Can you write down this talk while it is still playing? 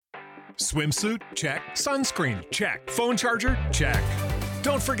Swimsuit? Check. Sunscreen? Check. Phone charger? Check.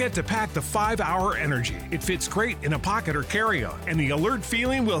 Don't forget to pack the 5-Hour Energy. It fits great in a pocket or carry-on, and the alert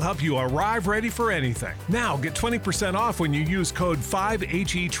feeling will help you arrive ready for anything. Now get 20% off when you use code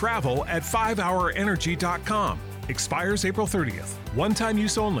 5HETRAVEL at 5hourenergy.com. Expires April 30th. One-time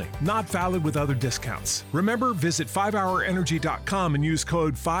use only. Not valid with other discounts. Remember, visit 5hourenergy.com and use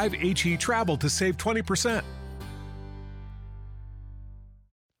code 5HETRAVEL to save 20%.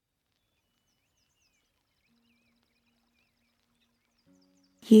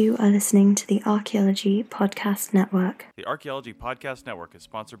 You are listening to the Archaeology Podcast Network. The Archaeology Podcast Network is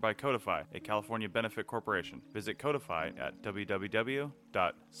sponsored by Codify, a California benefit corporation. Visit Codify at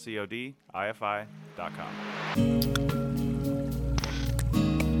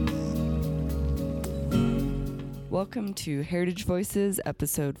www.codifi.com. Welcome to Heritage Voices,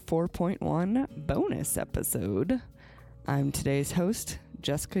 episode 4.1, bonus episode. I'm today's host,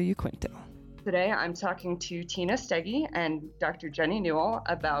 Jessica Uquinto. Today, I'm talking to Tina Steggy and Dr. Jenny Newell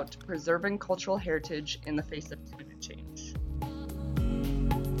about preserving cultural heritage in the face of climate change.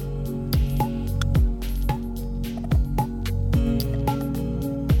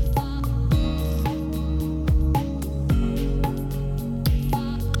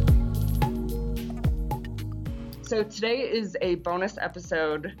 So today is a bonus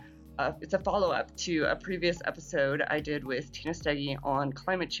episode. It's a follow-up to a previous episode I did with Tina Steggy on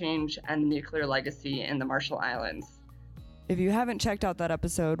climate change and nuclear legacy in the Marshall Islands. If you haven't checked out that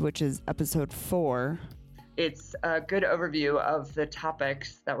episode, which is episode 4, it's a good overview of the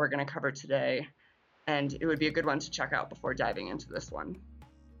topics that we're going to cover today, and it would be a good one to check out before diving into this one.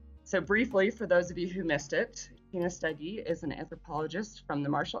 So briefly, for those of you who missed it, Tina Steggy is an anthropologist from the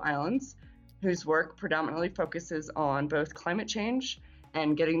Marshall Islands whose work predominantly focuses on both climate change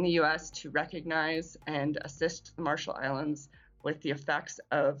and getting the U.S. to recognize and assist the Marshall Islands with the effects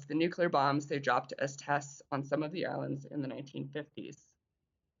of the nuclear bombs they dropped as tests on some of the islands in the 1950s.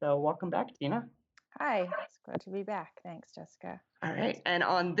 So welcome back, Tina. Hi, it's good to be back. Thanks, Jessica. All right, and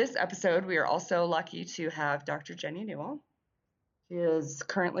on this episode, we are also lucky to have Dr. Jenny Newell. She is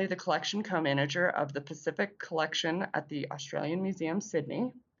currently the collection co-manager of the Pacific Collection at the Australian Museum,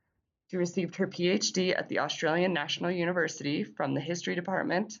 Sydney. She received her PhD at the Australian National University from the History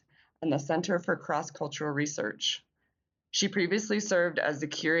Department and the Center for Cross-Cultural Research. She previously served as the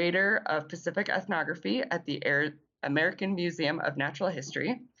curator of Pacific ethnography at the American Museum of Natural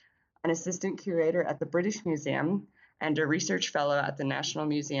History, an assistant curator at the British Museum, and a research fellow at the National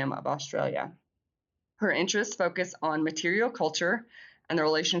Museum of Australia. Her interests focus on material culture and the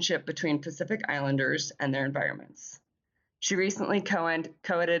relationship between Pacific Islanders and their environments. She recently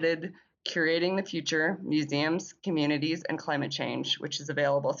co-edited Curating the Future, Museums, Communities, and Climate Change, which is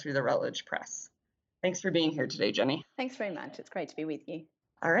available through the Routledge Press. Thanks for being here today, Jenny. Thanks very much. It's great to be with you.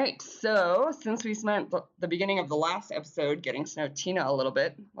 All right, so since we spent the beginning of the last episode getting to know Tina a little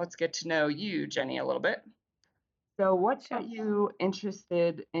bit, let's get to know you, Jenny, a little bit. So what got you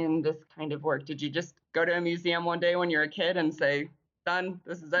interested in this kind of work? Did you just go to a museum one day when you were a kid and say, done,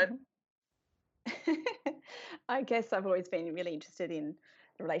 this is it? I guess I've always been really interested in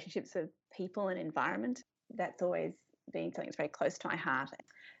the relationships of people and environment. That's always been something that's very close to my heart.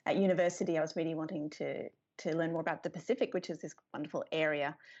 At university, I was really wanting to learn more about the Pacific, which is this wonderful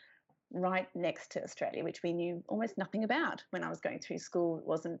area right next to Australia, which we knew almost nothing about when I was going through school. It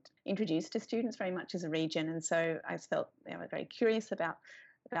wasn't introduced to students very much as a region. And so I felt very curious about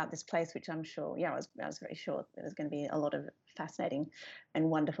this place, which I'm sure, I was very sure there was going to be a lot of fascinating and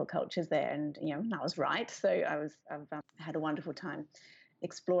wonderful cultures there. And, I was right. So I've had a wonderful time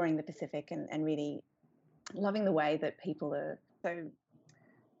exploring the Pacific and really loving the way that people are so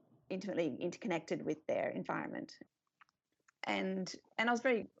intimately interconnected with their environment. And I was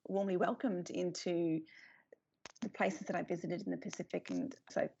very warmly welcomed into the places that I visited in the Pacific, and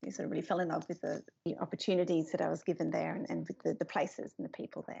so I sort of really fell in love with the opportunities that I was given there and with the places and the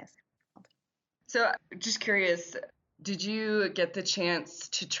people there. So just curious, did you get the chance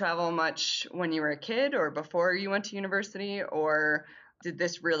to travel much when you were a kid or before you went to university, or did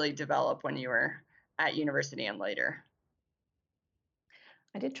this really develop when you were at university and later?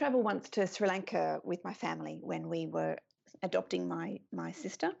 I did travel once to Sri Lanka with my family when we were adopting my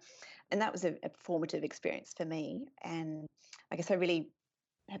sister, and that was a formative experience for me. And I guess I really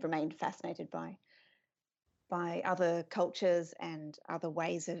have remained fascinated by other cultures and other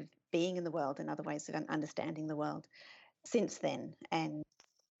ways of being in the world and other ways of understanding the world since then. And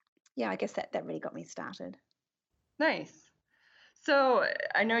I guess that really got me started. Nice. So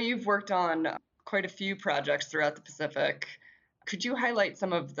I know you've worked on quite a few projects throughout the Pacific. Could you highlight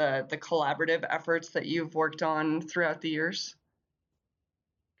some of the collaborative efforts that you've worked on throughout the years?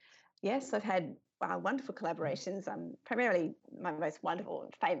 Yes, I've had wonderful collaborations. Primarily, my most wonderful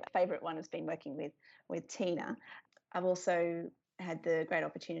favorite one has been working with Tina. I've also had the great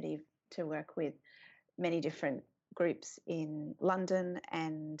opportunity to work with many different groups in London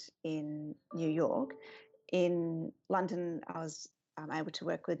and in New York. In London, I was able to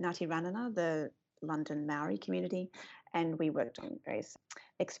work with Ngati Ranana, the London Maori community, and we worked on various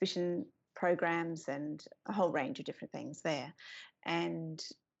exhibition programs and a whole range of different things there. And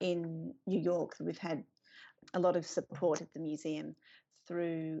in New York, we've had a lot of support at the museum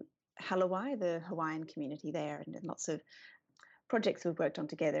through Halawai, the Hawaiian community there, and lots of projects we've worked on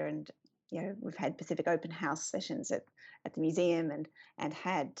together. And we've had Pacific Open House sessions at the museum and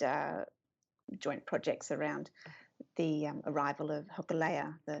had joint projects around the arrival of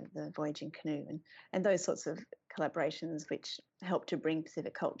Hokulea, the voyaging canoe, and those sorts of collaborations which help to bring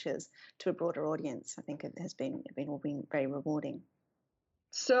Pacific cultures to a broader audience. I think it has been very rewarding.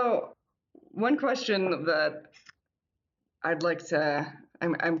 So one question that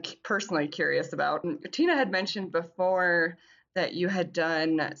I'm personally curious about, Tina had mentioned before that you had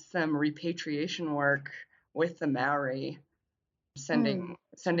done some repatriation work with the Maori, sending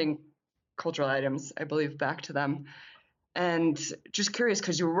cultural items, I believe, back to them. And just curious,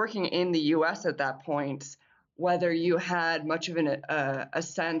 because you were working in the U.S. at that point, whether you had much of a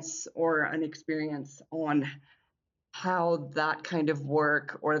sense or an experience on how that kind of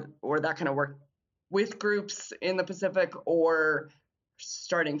work or that kind of work with groups in the Pacific, or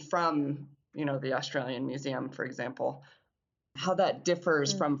starting from, the Australian Museum, for example, how that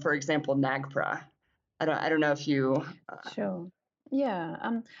differs from, for example, NAGPRA. I don't know if you... Sure. Yeah.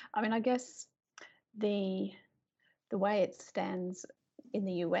 I guess the way it stands in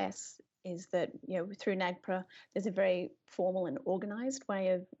the US is that, through NAGPRA, there's a very formal and organized way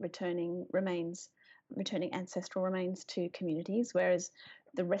of returning ancestral remains to communities, whereas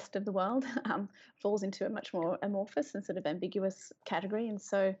the rest of the world falls into a much more amorphous and sort of ambiguous category. And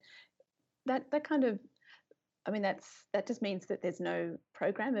so that kind of, that just means that there's no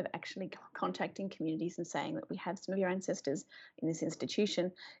program of actually contacting communities and saying that we have some of your ancestors in this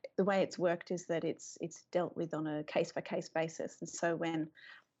institution. The way it's worked is that it's dealt with on a case-by-case basis. And so when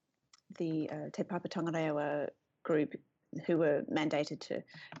the Te Papa Tongarewa group, who were mandated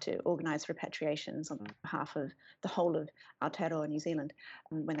to organise repatriations on behalf of the whole of Aotearoa, New Zealand,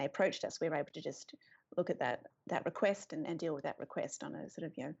 when they approached us, we were able to just look at that request and deal with that request on a sort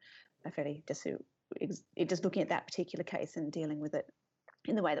of, a fairly just looking at that particular case and dealing with it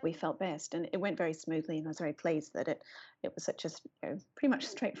in the way that we felt best. And it went very smoothly, and I was very pleased that it was such a pretty much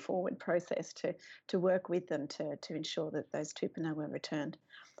straightforward process to work with them to ensure that those tupuna were returned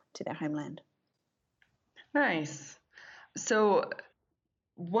to their homeland. Nice. So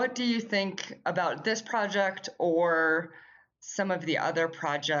what do you think about this project or some of the other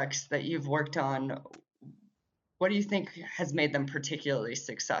projects that you've worked on? What do you think has made them particularly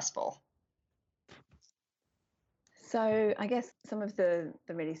successful? So I guess some of the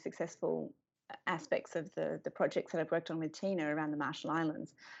really successful aspects of the projects that I've worked on with Tina around the Marshall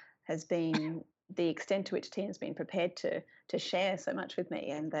Islands has been the extent to which Tina's been prepared to share so much with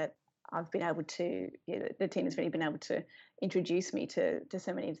me, and that I've been able to, the team has really been able to introduce me to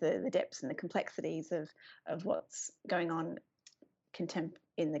so many of the depths and the complexities of what's going on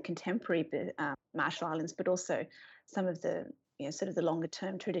in the contemporary Marshall Islands, but also some of the sort of the longer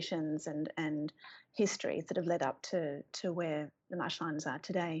term traditions and histories that have led up to where the Marshall Islands are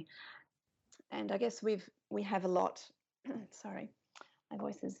today. And I guess we have a lot. Sorry, my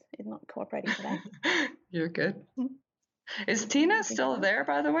voice is not cooperating today. You're good. Is Tina still there,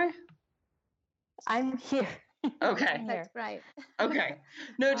 by the way? I'm here. Okay. That's right. Okay.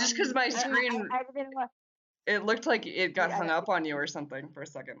 No, just because my screen, I didn't want. it looked like it got hung up on you or something for a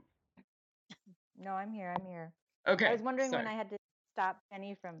second. No, I'm here. Okay. I was wondering sorry. when I had to stop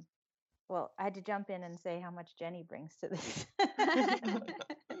Jenny from. Well, I had to jump in and say how much Jenny brings to this.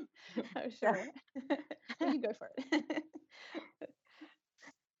 Oh, sure. Well, you go for it.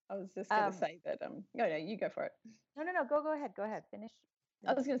 I was just going to say that. No, you go for it. No. Go ahead. Finish.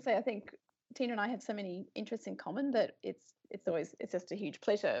 I was going to say, I think Tina and I have so many interests in common that it's just a huge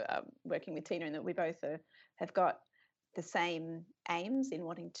pleasure working with Tina, and that we both have got the same aims in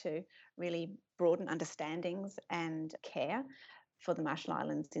wanting to really broaden understandings and care for the Marshall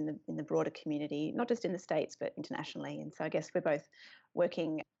Islands in the broader community, not just in the States but internationally. And so I guess we're both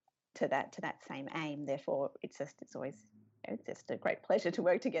working to that same aim. Therefore, it's always it's just a great pleasure to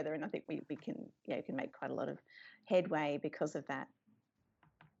work together, and I think we can make quite a lot of headway because of that.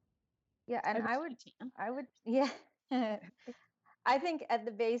 Yeah, and I would, yeah. I think at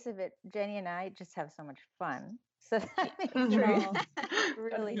the base of it, Jenny and I just have so much fun. So that makes True. it all Gotta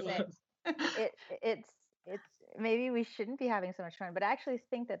really be thick. less. It's maybe we shouldn't be having so much fun, but I actually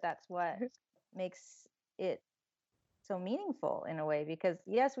think that that's what makes it so meaningful in a way, because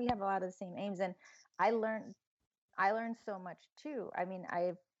yes, we have a lot of the same aims, and I learned so much too. I mean,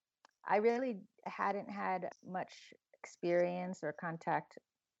 I really hadn't had much experience or contact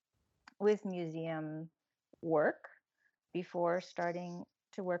with museum work before starting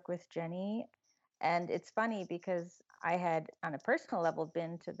to work with Jenny. And it's funny because I had, on a personal level,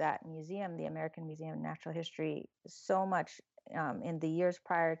 been to that museum, the American Museum of Natural History, so much in the years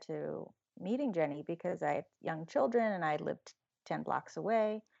prior to meeting Jenny, because I had young children and I lived 10 blocks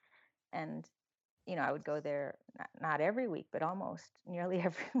away. And, I would go there not every week, but almost nearly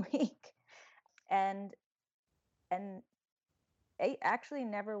every week. And and I actually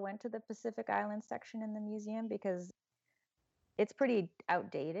never went to the Pacific Islands section in the museum because it's pretty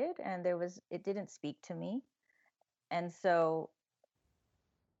outdated and it didn't speak to me. And so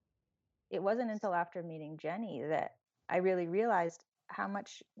it wasn't until after meeting Jenny that I really realized how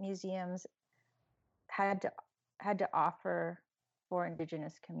much museums had to offer for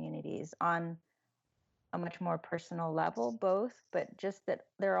Indigenous communities on a much more personal level, both, but just that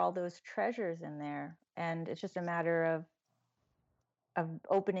there are all those treasures in there, and it's just a matter of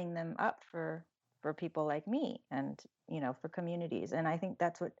opening them up for people like me, and for communities. And I think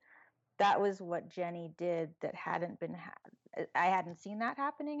that was what Jenny did that hadn't been I hadn't seen that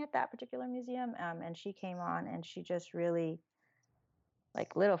happening at that particular museum. And she came on and she just really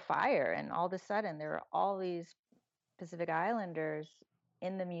like lit a fire, and all of a sudden there were all these Pacific Islanders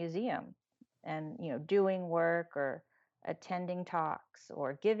in the museum, and doing work or attending talks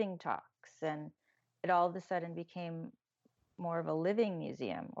or giving talks, and it all of a sudden became more of a living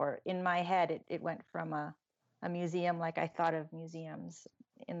museum. Or in my head, it went from a museum like I thought of museums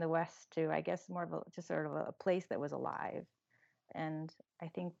in the West to, I guess, more of just sort of a place that was alive. And I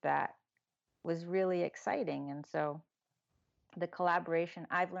think that was really exciting. And so the collaboration,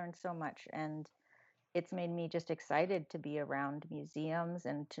 I've learned so much, and it's made me just excited to be around museums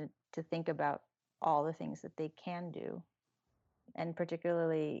and to think about all the things that they can do, and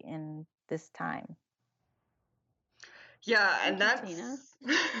particularly in this time. Yeah, Thank and you, that's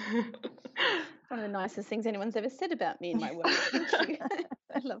Tina. One of the nicest things anyone's ever said about me and my work. Thank you.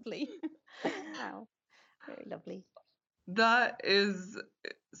 Lovely. Wow. Very lovely. that is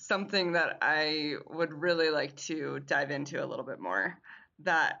something that I would really like to dive into a little bit more.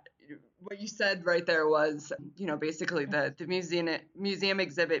 That what you said right there was, basically the museum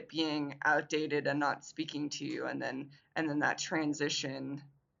exhibit being outdated and not speaking to you, and then that transition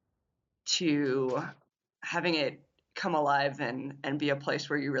to having it come alive and be a place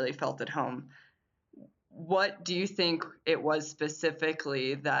where you really felt at home. What do you think it was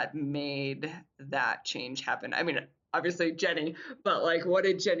specifically that made that change happen? I mean, obviously Jenny, but like, what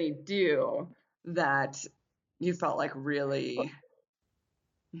did Jenny do that you felt like really?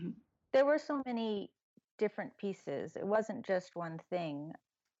 Mhm. There were so many different pieces. It wasn't just one thing.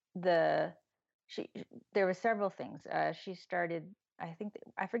 There were several things. She started, I think,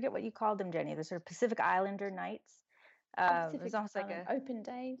 I forget what you called them, Jenny, the sort of Pacific Islander nights. It was almost like open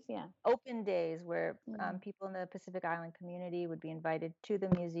days, yeah. Open days where people in the Pacific Island community would be invited to the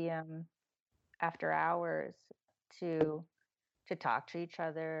museum after hours to talk to each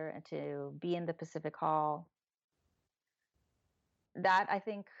other and to be in the Pacific Hall. That, I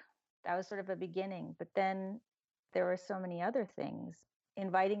think, that was sort of a beginning. But then there were so many other things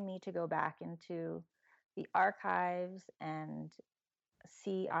inviting me to go back into the archives and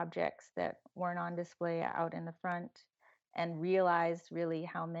see objects that weren't on display out in the front, and realize really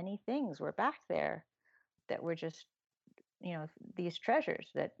how many things were back there that were just, these treasures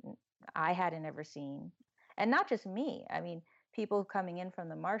that I hadn't ever seen. And not just me. I mean, people coming in from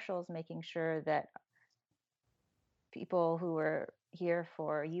the marshals, making sure that people who were here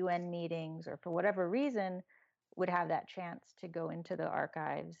for UN meetings or for whatever reason would have that chance to go into the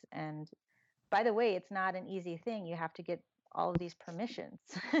archives. And by the way, it's not an easy thing. You have to get all of these permissions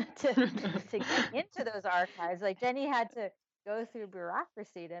to get into those archives. Like Jenny had to go through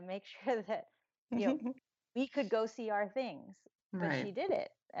bureaucracy to make sure that we could go see our things, but Right. she did it,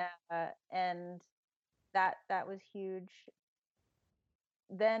 and that was huge.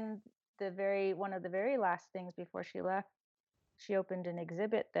 Then one of the very last things before she left, she opened an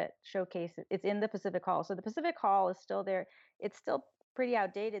exhibit that showcases. It's in the Pacific Hall, so the Pacific Hall is still there. It's still pretty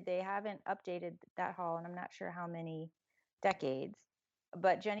outdated. They haven't updated that hall, and I'm not sure how many decades.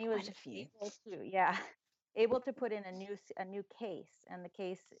 But Jenny was able to put in a new case, and the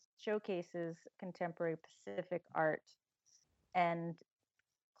case showcases contemporary Pacific art and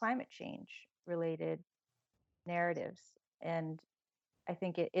climate change related narratives. And I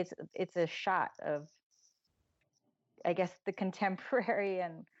think it's a shot of, I guess, the contemporary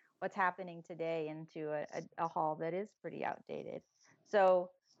and what's happening today into a hall that is pretty outdated. So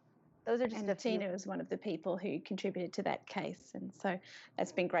those are just And a few. Tina was one of the people who contributed to that case. And so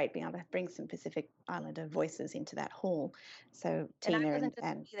that's been great being able to bring some Pacific Islander voices into that hall. So Tina And I wasn't just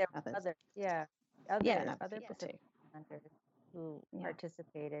and me, there were others. other people Pacific too. Islanders who Yeah.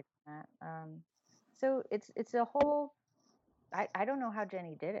 participated in that. So it's a whole, I don't know how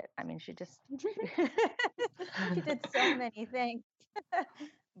Jenny did it. I mean, she just she did so many things.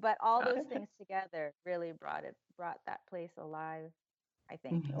 But all those things together really brought that place alive, I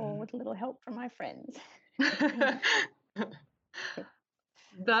think. All with a little help from my friends.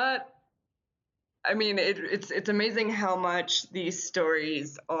 That, I mean, it's amazing how much these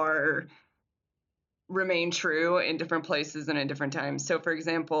stories remain true in different places and in different times. So, for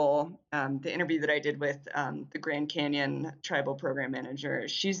example, the interview that I did with the Grand Canyon Tribal Program Manager,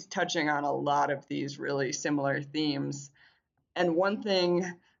 she's touching on a lot of these really similar themes. And one thing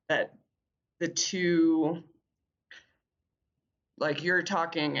that the two, like you're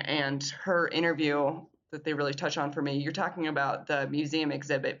talking and her interview that they really touch on for me, you're talking about the museum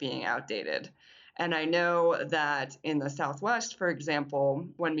exhibit being outdated. And I know that in the Southwest, for example,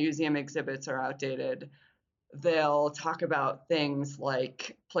 when museum exhibits are outdated, they'll talk about things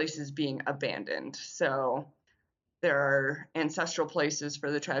like places being abandoned. So there are ancestral places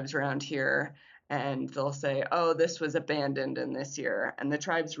for the tribes around here, and they'll say, oh, this was abandoned in this year. And the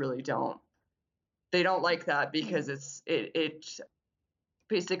tribes really don't like that, because it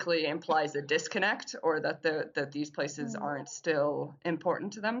basically implies a disconnect, or that these places aren't still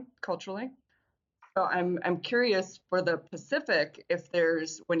important to them culturally. So I'm curious for the Pacific, if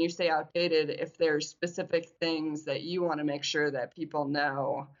there's, when you say outdated, if there's specific things that you want to make sure that people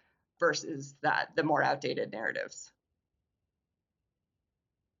know versus the more outdated narratives.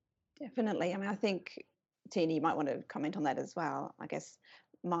 Definitely. I mean, I think, Tina, you might want to comment on that as well. I guess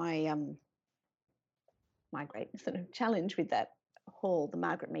my my great sort of challenge with that hall, the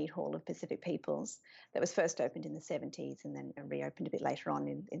Margaret Mead Hall of Pacific Peoples, that was first opened in the 70s and then reopened a bit later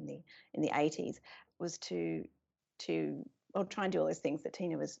on in the 80s, was to try and do all those things that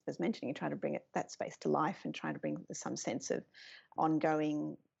Tina was mentioning, and try to bring that space to life, and try to bring some sense of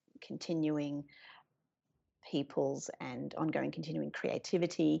ongoing, continuing peoples and ongoing, continuing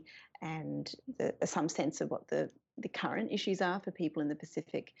creativity, and some sense of what the current issues are for people in the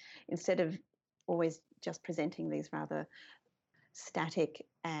Pacific, instead of always just presenting these rather static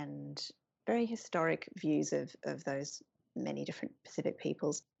and very historic views of those many different Pacific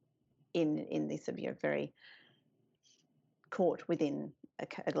peoples in this sort of very caught within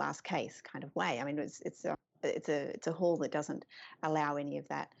a glass case kind of way. I mean, it's a hall that doesn't allow any of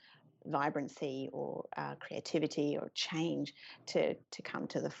that vibrancy or creativity or change to come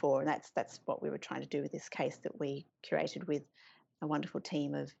to the fore, and that's what we were trying to do with this case that we curated with a wonderful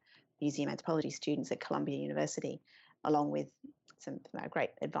team of museum anthropology students at Columbia University, along with some of our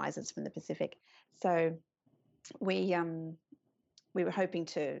great advisors from the Pacific. So we were hoping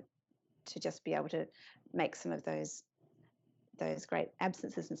to just be able to make some of those great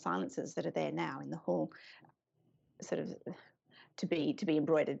absences and silences that are there now in the hall sort of to be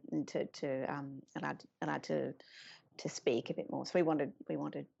embroidered and allowed to speak a bit more. So we wanted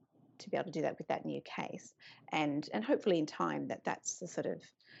to be able to do that with that new case, and hopefully in time that's the sort of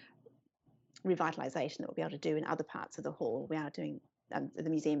revitalisation that we'll be able to do in other parts of the hall. We are doing. The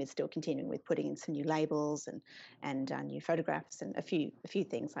museum is still continuing with putting in some new labels and new photographs and a few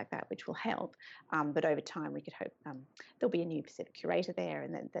things like that, which will help. But over time, we could hope there'll be a new Pacific curator there,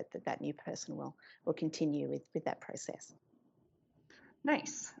 and then that new person will continue with that process.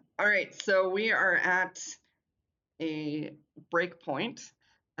 Nice. All right, so we are at a break point.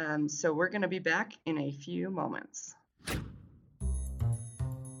 So we're going to be back in a few moments.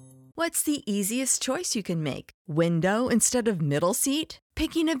 What's the easiest choice you can make? Window instead of middle seat?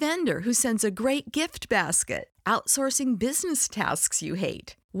 Picking a vendor who sends a great gift basket? Outsourcing business tasks you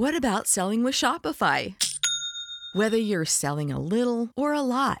hate? What about selling with Shopify? Whether you're selling a little or a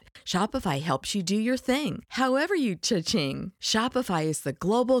lot, Shopify helps you do your thing, however you cha-ching. Shopify is the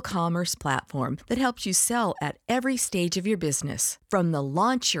global commerce platform that helps you sell at every stage of your business. From the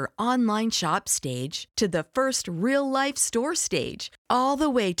launch your online shop stage to the first real-life store stage, all the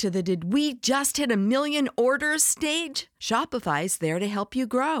way to the did we just hit 1 million orders stage. Shopify's there to help you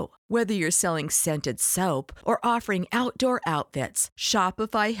grow. Whether you're selling scented soap or offering outdoor outfits,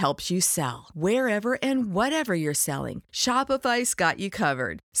 Shopify helps you sell. Wherever and whatever you're selling, Shopify's got you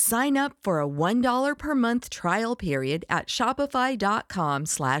covered. Sign up for a $1 per month trial period at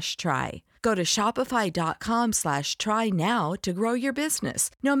shopify.com/try. Go to shopify.com/try now to grow your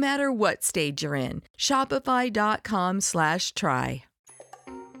business, no matter what stage you're in. Shopify.com/try.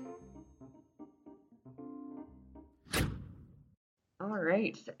 All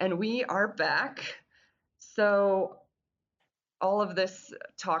right, and we are back. So all of this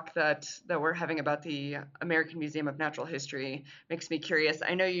talk that we're having about the American Museum of Natural History makes me curious.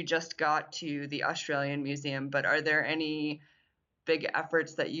 I know you just got to the Australian Museum, but are there any big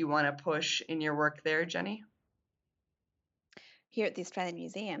efforts that you want to push in your work there, Jenny? Here at the Australian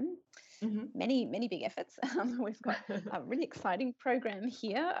Museum, Mm-hmm. many big efforts. We've got a really exciting program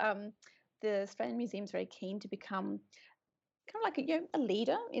here. The Australian Museum is very keen to become kind of like a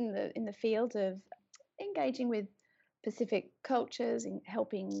leader in the field of engaging with Pacific cultures and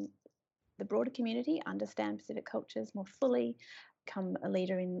helping the broader community understand Pacific cultures more fully, become a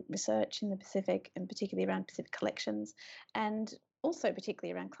leader in research in the Pacific and particularly around Pacific collections, and also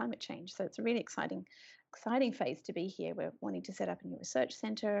particularly around climate change. So it's a really exciting phase to be here. We're wanting to set up a new research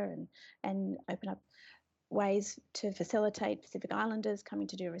centre and open up ways to facilitate Pacific Islanders coming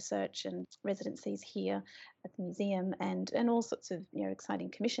to do research and residencies here at the museum, and all sorts of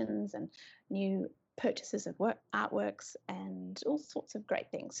exciting commissions and new purchases of artworks and all sorts of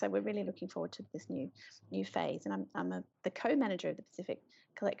great things. So we're really looking forward to this new phase. And I'm the co-manager of the Pacific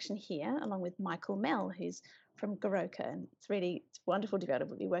collection here, along with Michael Mell, who's from Goroka, and it's wonderful to be able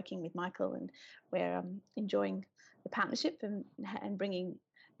to be working with Michael, and we're enjoying the partnership and bringing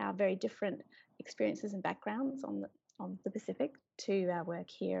our very different experiences and backgrounds on the Pacific to our work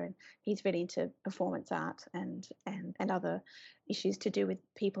here. And he's really into performance art and other issues to do with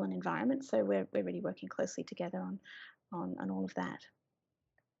people and environment. So we're really working closely together on all of that.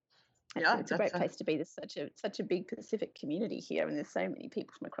 Yeah, it's a great place to be. There's such a big Pacific community here, and there's so many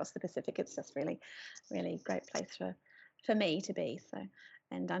people from across the Pacific. It's just really, really great place for me to be. So,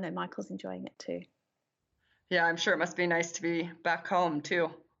 and I know Michael's enjoying it too. Yeah, I'm sure it must be nice to be back home too.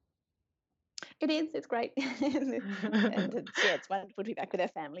 It is. It's great. And it's wonderful to be back with our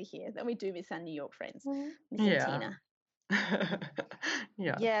family here. And we do miss our New York friends. Miss Tina.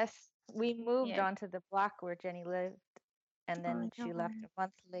 Yeah. Yes, we moved onto the block where Jenny lived, and then she left a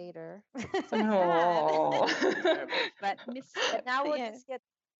month later. Oh. But now we'll just get a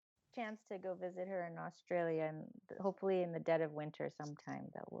chance to go visit her in Australia, and hopefully in the dead of winter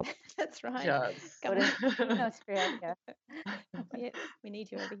sometime that will. That's right. Yes. Go to Australia. Yeah, we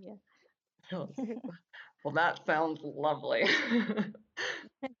need you over here. Well, that sounds lovely.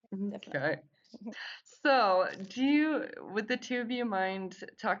 Okay. So, would the two of you mind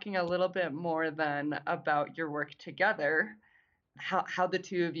talking a little bit more then about your work together? How the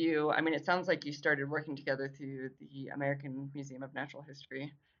two of you, I mean, it sounds like you started working together through the American Museum of Natural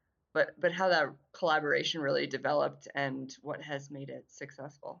History, but how that collaboration really developed and what has made it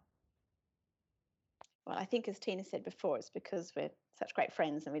successful. Well, I think as Tina said before, it's because we're such great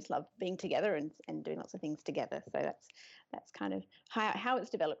friends and we just love being together and doing lots of things together. So that's kind of how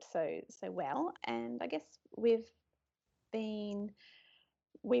it's developed so well. And I guess we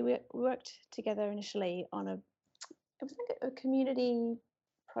worked together initially on it was like a community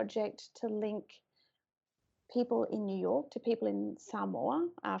project to link people in New York to people in Samoa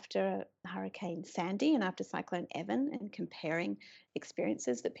after Hurricane Sandy and after Cyclone Evan, and comparing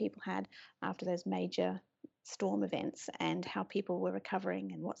experiences that people had after those major storm events and how people were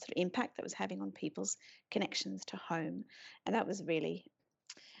recovering and what sort of impact that was having on people's connections to home. And that was really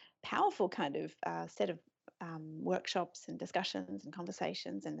powerful kind of set of workshops and discussions and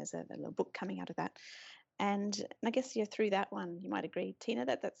conversations, and there's a little book coming out of that. And I guess through that one, you might agree, Tina,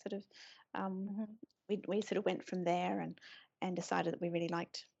 that sort of we sort of went from there and decided that we really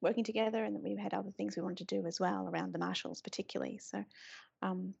liked working together, and that we had other things we wanted to do as well around the Marshalls particularly. So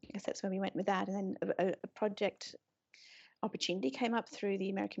I guess that's where we went with that. And then a project opportunity came up through the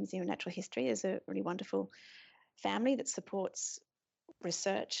American Museum of Natural History. There's a really wonderful family that supports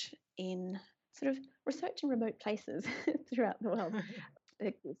research in remote places throughout the world.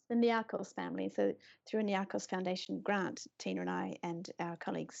 It's the Niarchos family. So through a Niarchos Foundation grant, Tina and I and our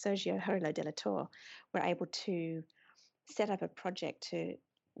colleague Sergio Herrero de la Torre were able to set up a project to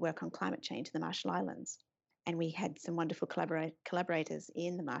work on climate change in the Marshall Islands. And we had some wonderful collaborators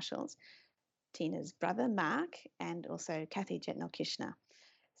in the Marshalls, Tina's brother, Mark, and also Kathy Jetnal-Kishner.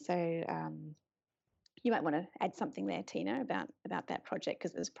 So you might want to add something there, Tina, about that project,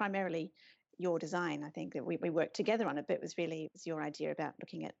 because it was primarily your design. I think that we worked together on it, but it was your idea about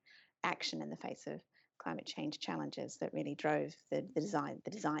looking at action in the face of climate change challenges that really drove the design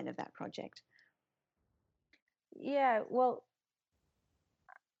of that project. Yeah, well,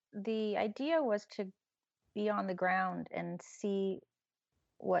 the idea was to be on the ground and see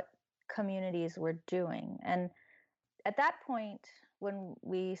what communities were doing. And at that point, when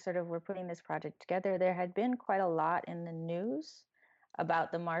we sort of were putting this project together, there had been quite a lot in the news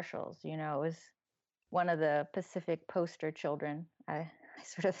about the Marshalls. You know, it was one of the Pacific poster children. I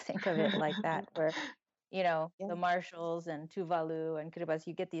sort of think of it like that, where, you know, the Marshalls and Tuvalu and Kiribati,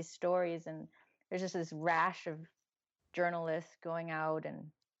 you get these stories, and there's just this rash of journalists going out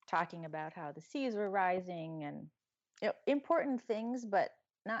and talking about how the seas were rising and, you know, important things, but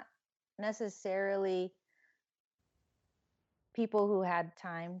not necessarily people who had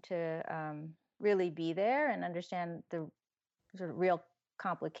time to really be there and understand the sort of real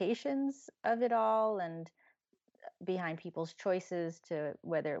complications of it all, and behind people's choices to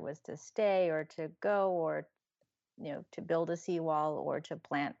whether it was to stay or to go, or, you know, to build a seawall or to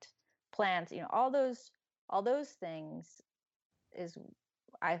plant plants. You know, all those things is,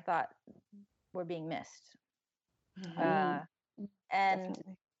 I thought, were being missed. And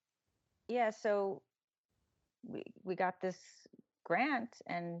Definitely. yeah, so we got this grant,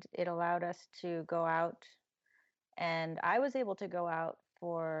 and it allowed us to go out, and I was able to go out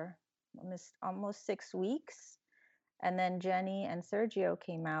for almost 6 weeks, and then Jenny and Sergio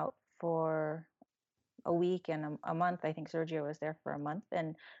came out for a week and a month. I think Sergio was there for a month,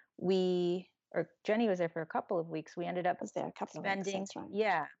 and Jenny was there for a couple of weeks. We ended up I was there a couple spending, of weeks, that's right.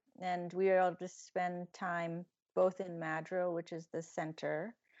 yeah, and we were able to spend time both in Madro, which is the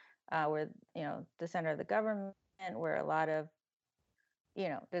center, where, you know, the center of the government, where a lot of, you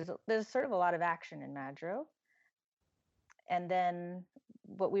know, there's sort of a lot of action in Madro. And then,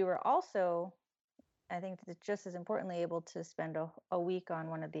 but we were also, I think, just as importantly, able to spend a week on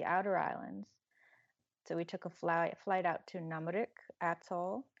one of the outer islands. So we took a flight out to Namaruk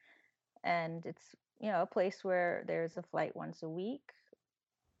Atoll, and it's, you know, a place where there's a flight once a week,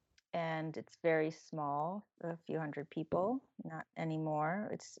 and it's very small, a few hundred people, not anymore.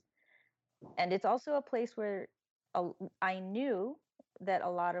 It's also a place where I knew that a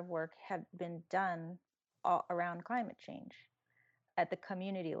lot of work had been done around climate change at the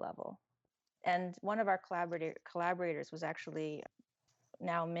community level. And one of our collaborators was actually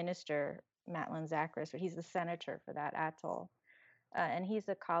now Minister Matlin Zachris, but he's the senator for that atoll. And he's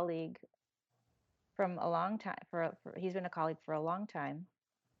a colleague from a long time. He's been a colleague for a long time,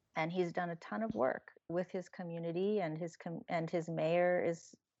 and he's done a ton of work with his community, and his mayor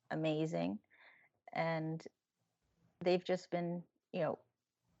is amazing, and they've just been, you know,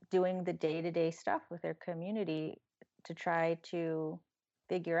 doing the day-to-day stuff with their community to try to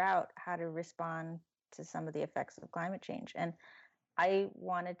figure out how to respond to some of the effects of climate change. And I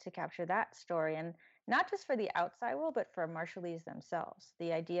wanted to capture that story, and not just for the outside world, but for Marshallese themselves.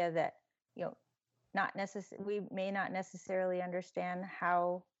 The idea that, you know, we may not necessarily understand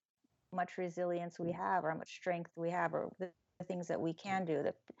how much resilience we have, or how much strength we have, or the things that we can do.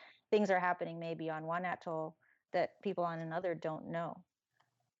 That things are happening maybe on one atoll that people on another don't know,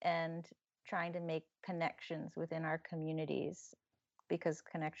 and trying to make connections within our communities, because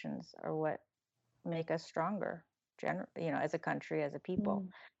connections are what make us stronger, you know, as a country, as a people.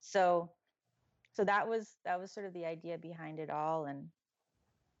 So that was sort of the idea behind it all,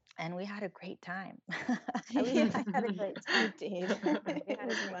 and we had a great time. I had a great time. It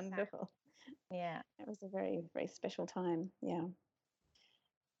was wonderful. Yeah, it was a very, very special time. Yeah,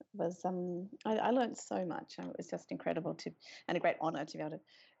 it was. I learned so much. It was just incredible and a great honor to be able to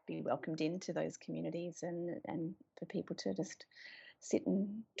be welcomed into those communities, and for people to just sit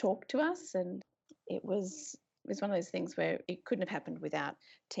and talk to us. And it was one of those things where it couldn't have happened without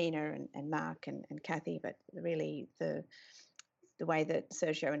Tina and Mark and Kathy, but really the way that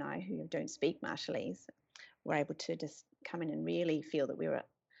Sergio and I, who don't speak Marshallese, were able to just come in and really feel that we were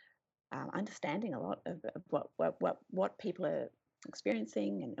understanding a lot of what people are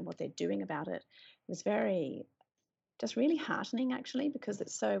experiencing and what they're doing about it. It was just really heartening, actually, because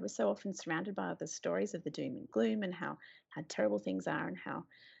we're so often surrounded by the stories of the doom and gloom, and how terrible things are, and how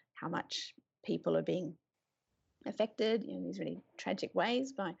much people are being affected in these really tragic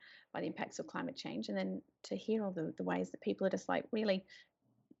ways by the impacts of climate change. And then to hear all the ways that people are just like really,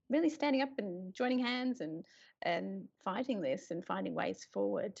 really standing up and joining hands and fighting this and finding ways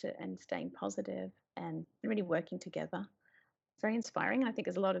forward and staying positive and really working together. It's very inspiring. I think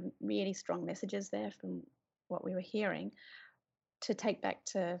there's a lot of really strong messages there from what we were hearing to take back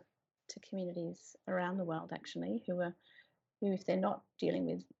to communities around the world, actually, who, if they're not dealing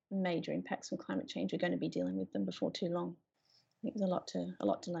with major impacts from climate change, are going to be dealing with them before too long. I think there's a lot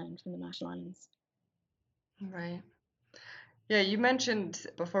to learn from the Marshall Islands. Right. Yeah, you mentioned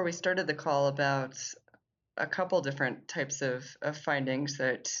before we started the call about a couple different types of findings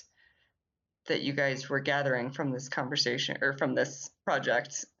that that you guys were gathering from this conversation or from this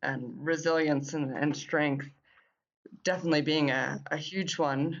project, and resilience and strength definitely being a huge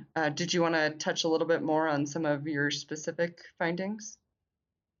one. Did you want to touch a little bit more on some of your specific findings?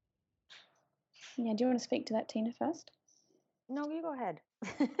 Yeah, do you want to speak to that, Tina, first? No, you go ahead.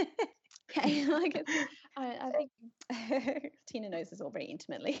 Okay, I think Tina knows this all very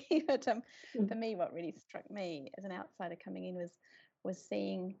intimately, but for me, what really struck me as an outsider coming in was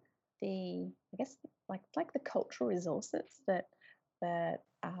seeing the, I guess, like the cultural resources that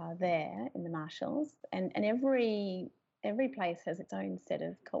are there in the Marshalls, and every place has its own set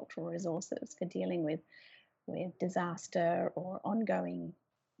of cultural resources for dealing with disaster or ongoing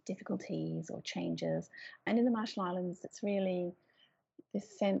difficulties or changes. And in the Marshall Islands, it's really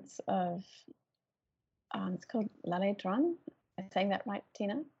this sense of, it's called Lale Dran. Am I saying that right,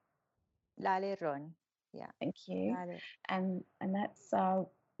 Tina? Lale Ron. Yeah. Thank you. Lale. And that's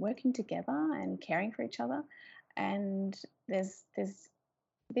working together and caring for each other. And this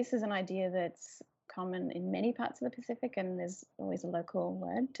is an idea that's common in many parts of the Pacific, and there's always a local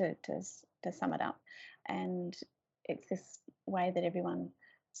word to sum it up. And it's this way that everyone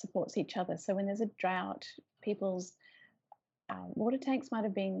supports each other. So when there's a drought, people's water tanks might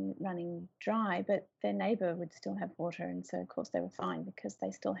have been running dry, but their neighbour would still have water, and so of course they were fine because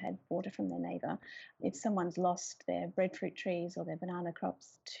they still had water from their neighbour. If someone's lost their breadfruit trees or their banana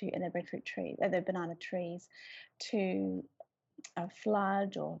crops their banana trees to a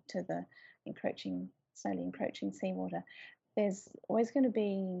flood or to the slowly encroaching seawater, there's always going to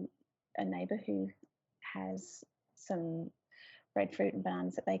be a neighbour who has some breadfruit and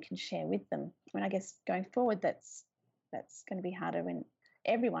bananas that they can share with them. And I guess going forward, that's going to be harder when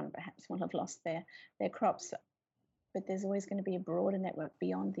everyone perhaps will have lost their crops. But there's always going to be a broader network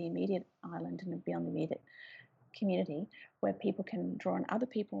beyond the immediate island and beyond the immediate community, where people can draw on other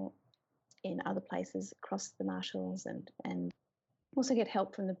people in other places across the Marshalls, and also get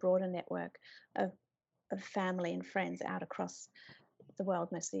help from the broader network of family and friends out across the world,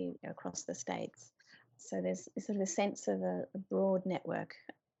 mostly across the states. So there's sort of a sense of a broad network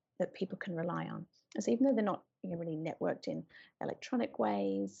that people can rely on. So even though they're not really networked in electronic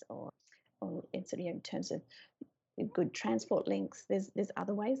ways or in sort of, in terms of good transport links, there's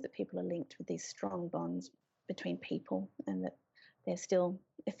other ways that people are linked with these strong bonds between people, and that they're still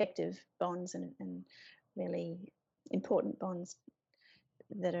effective bonds and really important bonds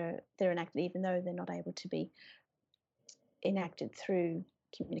that they're enacted, even though they're not able to be enacted through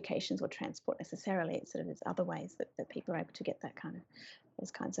communications or transport necessarily. It's sort of there's other ways that people are able to get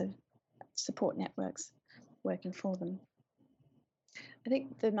those kinds of support networks working for them. I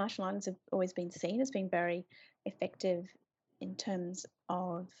think the Marshall Islands have always been seen as being very effective in terms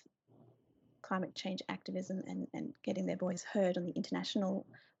of climate change activism and getting their voice heard on the international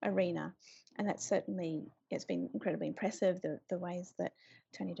arena. And that's certainly, it's been incredibly impressive, the ways that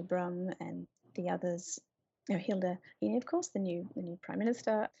Tony de Bruym and the others, Hilda Heine, of course, the new Prime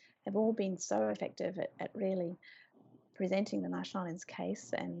Minister, have all been so effective at really presenting the Marshall Islands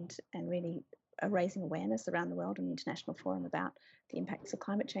case and really raising awareness around the world in the international forum about the impacts of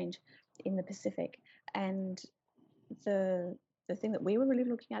climate change in the Pacific. And the thing that we were really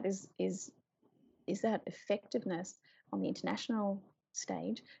looking at is that effectiveness on the international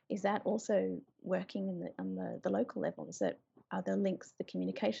stage. Is that also working on the local level? Are the links, the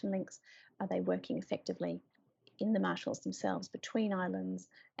communication links, are they working effectively in the Marshalls themselves, between islands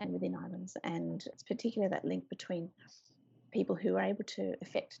and within islands? And it's particularly that link between people who are able to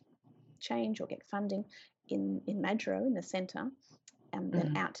affect change or get funding in Majuro, in the centre, and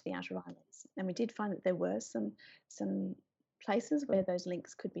then out to the outer islands. And we did find that there were some places where those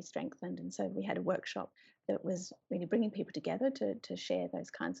links could be strengthened. And so we had a workshop that was really bringing people together to share those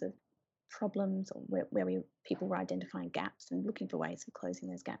kinds of problems, or where people were identifying gaps and looking for ways of closing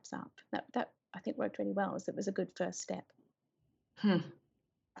those gaps up. That I think worked really well. It was a good first step.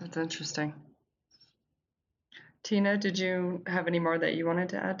 That's interesting. Tina, did you have any more that you wanted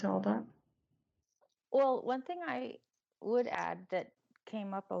to add to all that? Well, one thing I would add that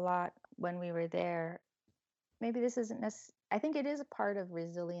came up a lot when we were there, maybe this isn't necessarily, I think it is a part of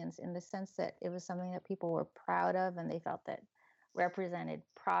resilience in the sense that it was something that people were proud of and they felt that represented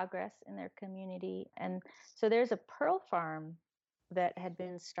progress in their community. And so there's a pearl farm that had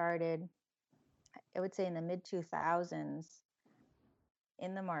been started, I would say in the mid-2000s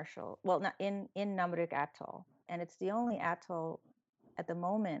in the Marshall, well, not in Namruk Atoll. And it's the only atoll at the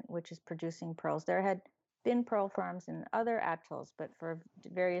moment which is producing pearls. There had been pearl farms in other atolls, but for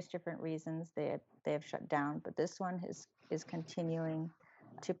various different reasons, they have shut down. But this one is continuing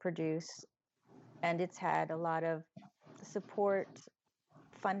to produce, and it's had a lot of support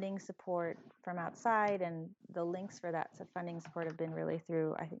funding support from outside, and the links for that funding support have been really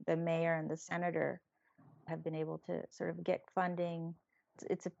through, I think, the mayor and the senator have been able to sort of get funding.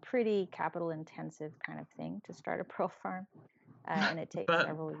 It's a pretty capital intensive kind of thing to start a pearl farm, and it takes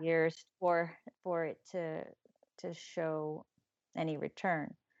several years for it to show any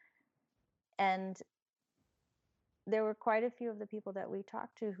return. And there were quite a few of the people that we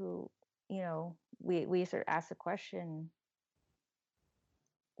talked to who, we sort of asked the question,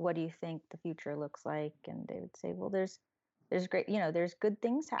 what do you think the future looks like? And they would say, well, there's great, there's good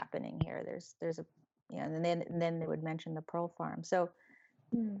things happening here. There's a, and then they would mention the pearl farm. So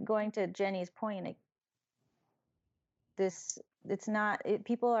going to Jenny's point, it's not,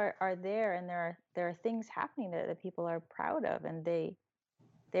 people are there, and there are things happening there that people are proud of, and they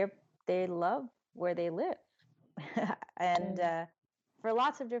love where they live. And for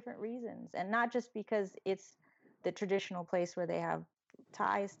lots of different reasons, and not just because it's the traditional place where they have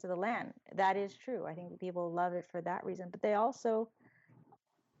ties to the land. That is true. I think people love it for that reason, but they also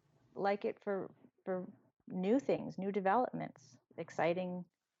like it for new things, new developments, exciting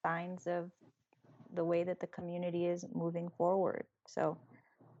signs of the way that the community is moving forward. So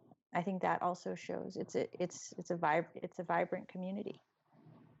I think that also shows it's a vibrant community.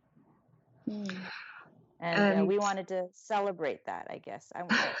 And we wanted to celebrate that, I guess.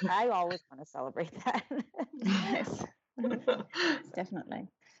 I always want to celebrate that. Yes, definitely.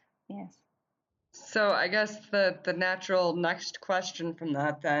 Yes. So I guess the natural next question from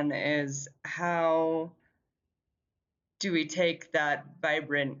that then is, how do we take that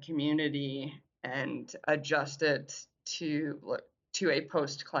vibrant community and adjust it to a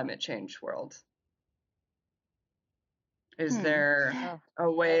post-climate change world? Is there a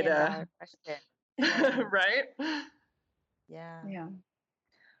way to... Right? Yeah. I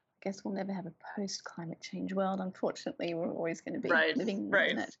guess we'll never have a post-climate change world. Unfortunately, we're always going to be living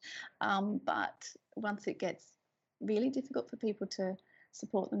in it. But once it gets really difficult for people to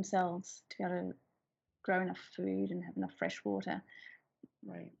support themselves, to be able to grow enough food and have enough fresh water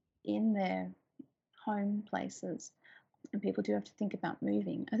in their home places, and people do have to think about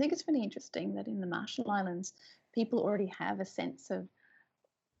moving. I think it's really interesting that in the Marshall Islands, people already have a sense of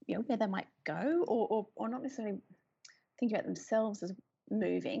where they might go, or not necessarily think about themselves as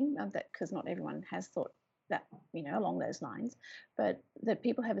moving, because not everyone has thought that, along those lines, but that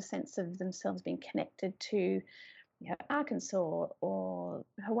people have a sense of themselves being connected to Arkansas or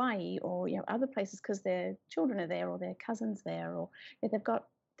Hawaii or other places because their children are there or their cousins there, or they've got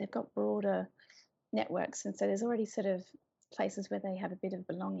broader networks, and so there's already sort of places where they have a bit of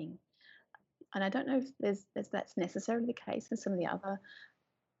belonging. And I don't know if that's necessarily the case in some of the other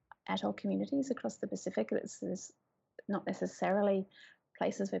atoll communities across the Pacific. There's not necessarily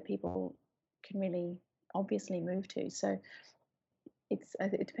places where people can really obviously move to. So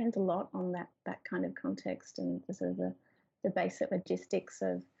it depends a lot on that kind of context and sort of the basic logistics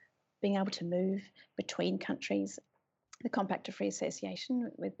of being able to move between countries. The Compact of Free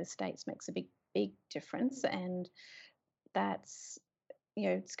Association with the states makes a big difference, and that's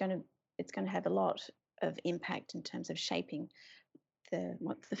it's going to have a lot of impact in terms of shaping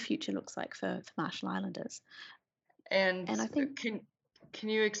what the future looks like for Marshall Islanders. And I think, can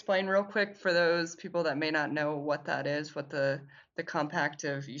you explain real quick for those people that may not know what that is, what the Compact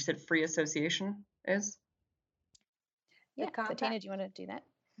of, you said, Free Association is? Yeah, so Tina, do you want to do that?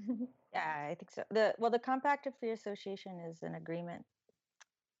 Yeah, I think so. The Compact of Free Association is an agreement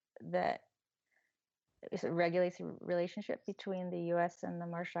that regulates the relationship between the U.S. and the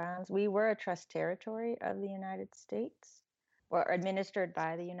Marshall Islands. We were a trust territory of the United States, or administered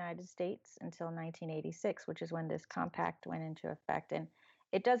by the United States, until 1986, which is when this compact went into effect. And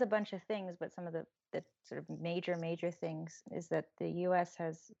it does a bunch of things, but some of the sort of major things is that the U.S.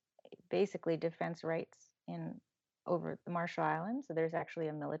 has basically defense rights over the Marshall Islands. So there's actually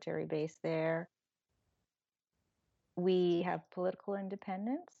a military base there. We have political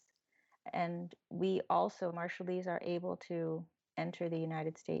independence, and we also, Marshallese, are able to enter the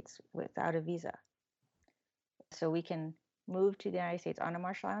United States without a visa. So we can move to the United States on a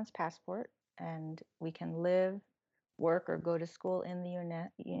Marshall Islands passport, and we can live, work, or go to school in the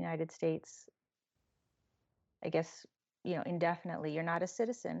United States, I guess, indefinitely. You're not a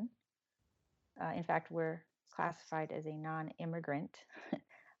citizen. In fact, we're classified as a non-immigrant.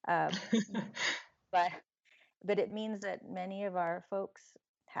 But it means that many of our folks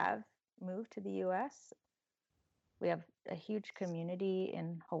have moved to the U.S. We have a huge community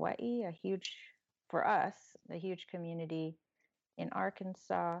in Hawaii, for us, a huge community in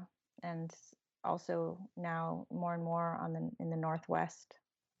Arkansas, and also now more and more in the Northwest,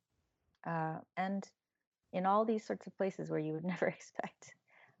 and in all these sorts of places where you would never expect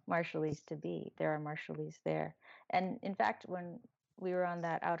Marshallese to be. There are Marshallese there. And in fact, when we were on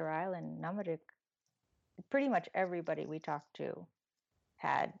that outer island, Namajuk, pretty much everybody we talked to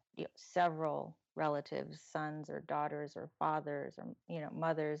had several relatives, sons or daughters or fathers or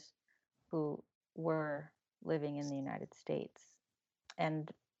mothers who were living in the United States,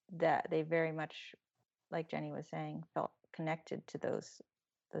 and that they very much, like Jenny was saying, felt connected to those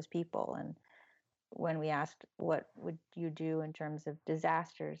people. And when we asked what would you do in terms of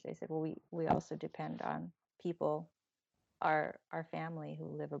disasters, they said, well, we also depend on people, our family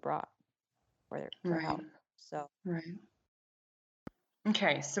who live abroad for help. So right.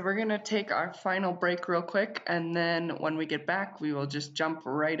 Okay, so we're going to take our final break real quick, and then when we get back, we will just jump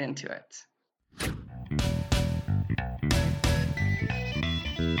right into it.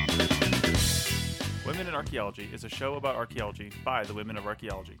 Women in Archaeology is a show about archaeology by the women of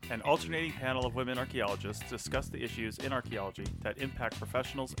archaeology. An alternating panel of women archaeologists discuss the issues in archaeology that impact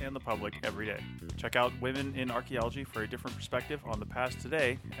professionals and the public every day. Check out Women in Archaeology for a different perspective on the past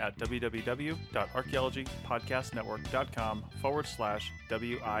today at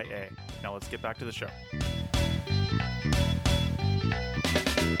www.archaeologypodcastnetwork.com/WIA. Now let's get back to the show.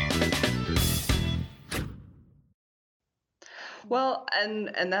 Well,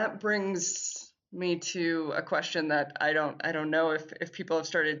 and that brings me to a question that I don't know if people have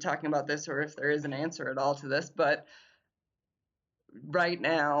started talking about this or if there is an answer at all to this, but right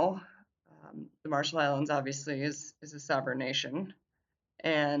now, the Marshall Islands obviously is a sovereign nation,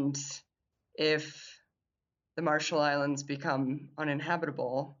 and if the Marshall Islands become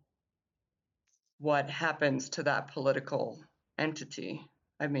uninhabitable, what happens to that political entity?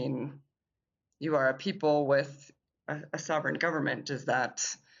 I mean, you are a people with a sovereign government. Does that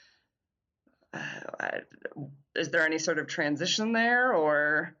is there any sort of transition there,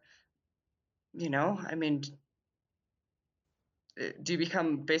 or I mean, do you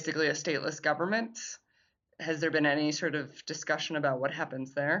become basically a stateless government? Has there been any sort of discussion about what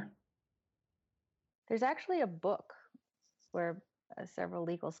happens there? there's actually a book where several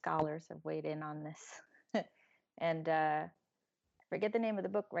legal scholars have weighed in on this. And I forget the name of the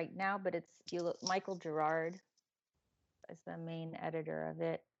book right now, but it's Michael Gerard is the main editor of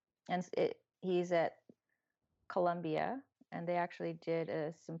it. And he's at Columbia, and they actually did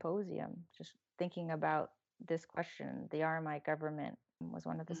a symposium just thinking about this question. The RMI government was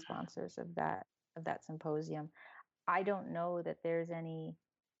one of the sponsors of that symposium. I don't know that there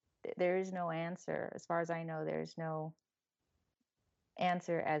is no answer. As far as I know, there's no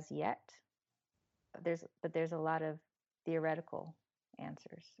answer as yet. But there's a lot of theoretical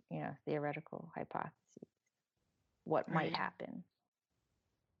answers, theoretical hypotheses, what might happen.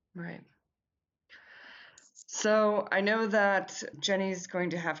 Right. So I know that Jenny's going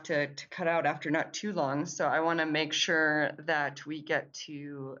to have to cut out after not too long, so I want to make sure that we get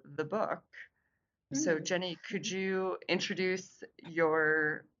to the book. So Jenny, could you introduce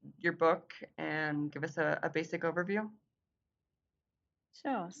your book and give us a basic overview?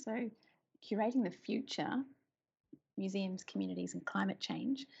 Sure. So, Curating the Future, Museums, Communities and Climate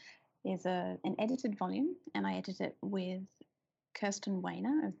Change is an edited volume, and I edited it with Kirsten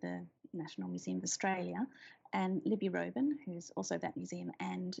Weiner of the National Museum of Australia and Libby Robin, who's also at that museum,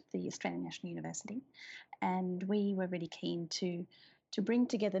 and the Australian National University. And we were really keen to bring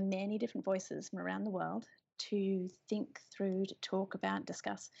together many different voices from around the world to think through, to talk about,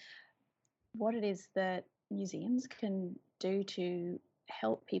 discuss what it is that museums can do to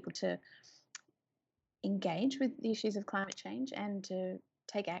help people to engage with the issues of climate change and to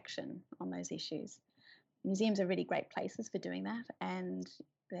take action on those issues. Museums are really great places for doing that, and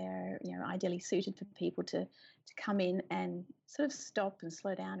they're ideally suited for people to come in and sort of stop and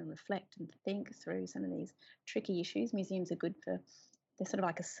slow down and reflect and think through some of these tricky issues. Museums are good for, they're sort of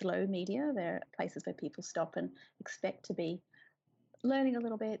like a slow media. They're places where people stop and expect to be learning a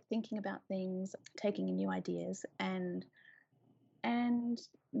little bit, thinking about things, taking in new ideas, and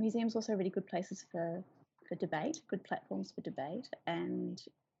museums also are really good places for debate, good platforms for debate, and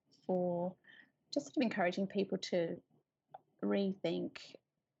for just sort of encouraging people to rethink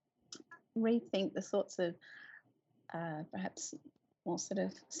the sorts of perhaps more sort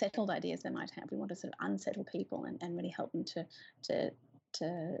of settled ideas they might have. We want to sort of unsettle people and really help them to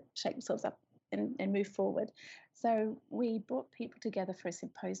shake themselves up and move forward. So we brought people together for a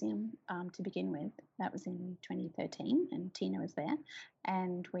symposium to begin with. That was in 2013, and Tina was there.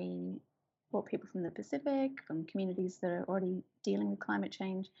 And we brought people from the Pacific, from communities that are already dealing with climate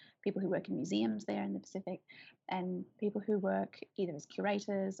change, people who work in museums there in the Pacific, and people who work either as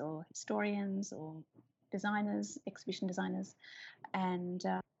curators or historians or designers, exhibition designers, and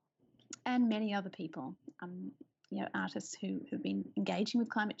many other people. artists who've been engaging with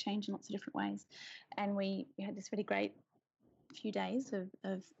climate change in lots of different ways. And we had this really great few days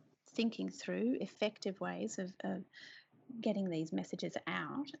of thinking through effective ways of getting these messages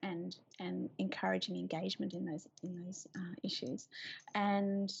out and encouraging engagement in those issues.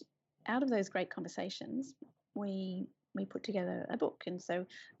 And out of those great conversations, we put together a book. And so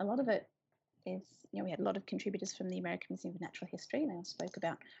a lot of it is, we had a lot of contributors from the American Museum of Natural History. They all spoke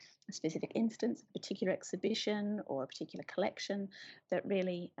about a specific instance, a particular exhibition or a particular collection that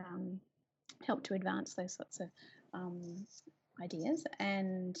really helped to advance those sorts of ideas.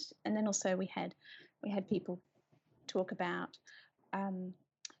 And then also we had people talk about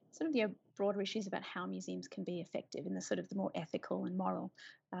sort of the broader issues about how museums can be effective in the sort of the more ethical and moral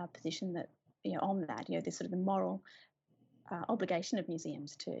position that, on that, there's sort of the moral obligation of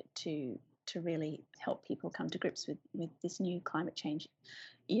museums to really help people come to grips with this new climate change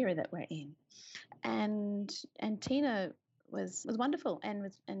era that we're in. And Tina was wonderful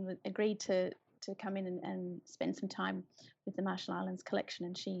and agreed to come in and spend some time with the Marshall Islands collection,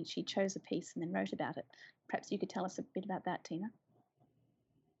 and she chose a piece and then wrote about it. Perhaps you could tell us a bit about that, Tina.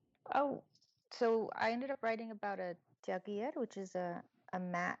 Oh, so I ended up writing about a jaguar, which is a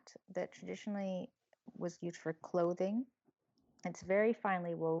mat that traditionally was used for clothing. It's very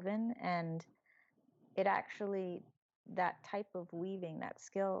finely woven, and it actually, that type of weaving, that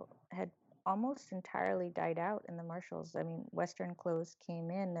skill had almost entirely died out in the Marshalls. I mean, Western clothes came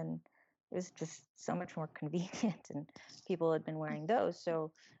in and it was just so much more convenient, and people had been wearing those.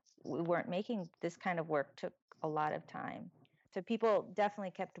 So we weren't making this kind of work, took a lot of time. So people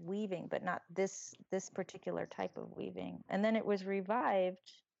definitely kept weaving, but not this particular type of weaving. And then it was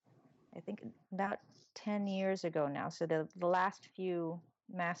revived, I think about 10 years ago now. So the last few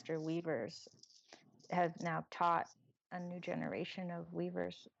master weavers have now taught a new generation of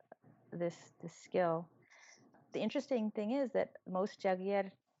weavers this skill. The interesting thing is that most jaguar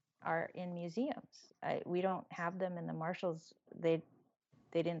are in museums. We don't have them in the Marshalls. They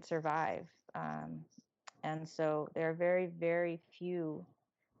didn't survive. And so there are very, very few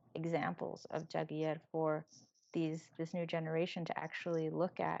examples of jaguar for this new generation to actually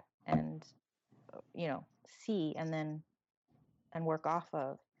look at and see and work off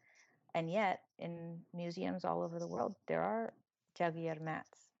of. And yet in museums all over the world there are jaguar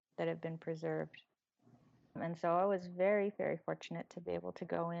mats that have been preserved. And so I was very, very fortunate to be able to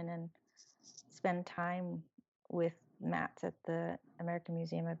go in and spend time with mats at the American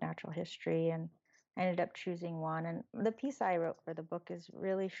Museum of Natural History, and I ended up choosing one. And the piece I wrote for the book is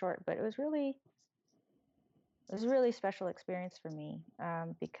really short, but it was a really special experience for me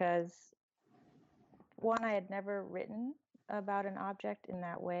because, one, I had never written about an object in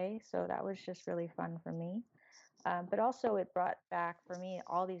that way, so that was just really fun for me. But also it brought back for me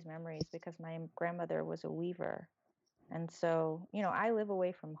all these memories because my grandmother was a weaver. And so, I live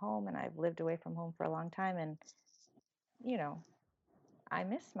away from home, and I've lived away from home for a long time, and, I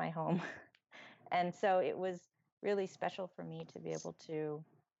miss my home. And so it was really special for me to be able to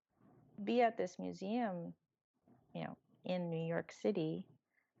be at this museum, in New York City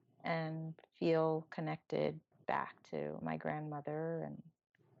and feel connected back to my grandmother and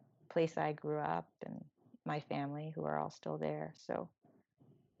the place I grew up and my family who are all still there. So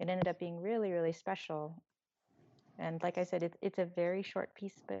it ended up being really, really special. And like I said, it's a very short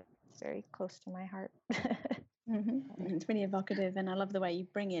piece, but it's very close to my heart. It's really evocative, and I love the way you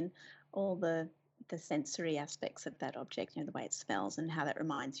bring in all the sensory aspects of that object, the way it smells and how that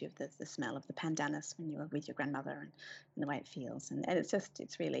reminds you of the smell of the pandanus when you were with your grandmother, and the way it feels. And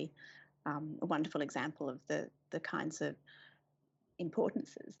it's really a wonderful example of the kinds of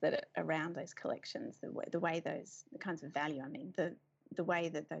importances that are around those collections, the kinds of value, the way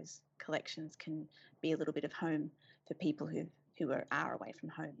that those collections can be a little bit of home for people who are away from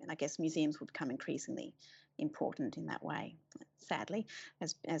home. And I guess museums will become increasingly important in that way, sadly,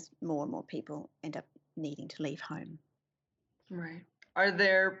 as more and more people end up needing to leave home. Right. Are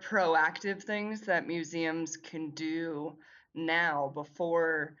there proactive things that museums can do now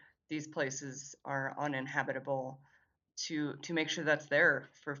before these places are uninhabitable to make sure that's there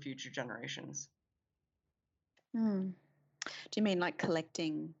for future generations? Do you mean like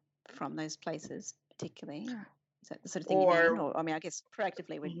collecting from those places particularly? Is that the sort of thing you mean? Or I guess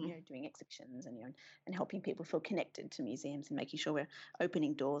proactively we're doing exhibitions and and helping people feel connected to museums and making sure we're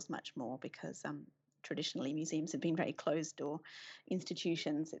opening doors much more, because traditionally museums have been very closed door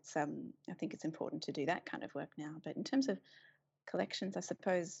institutions. It's I think it's important to do that kind of work now. But in terms of collections, I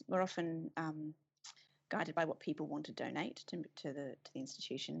suppose we're often guided by what people want to donate to the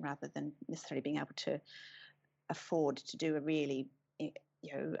institution, rather than necessarily being able to afford to do a really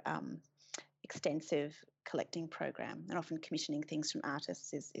extensive collecting program, and often commissioning things from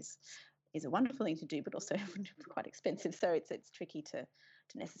artists is a wonderful thing to do, but also quite expensive. So it's tricky to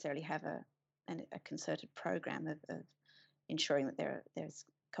necessarily have a concerted program of ensuring that there's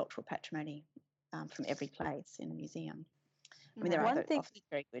cultural patrimony from every place in a museum. I mean, there are often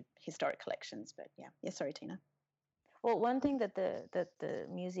very good historic collections, but sorry, Tina. Well, one thing that the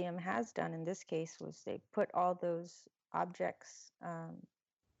museum has done in this case was they put all those objects,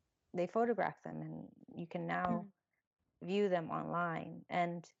 they photograph them, and you can now view them online.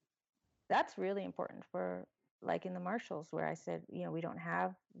 And that's really important for, like in the Marshalls, where I said, we don't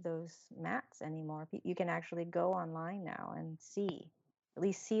have those mats anymore. You can actually go online now and at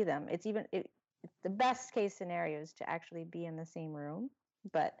least see them. It's the best case scenario is to actually be in the same room,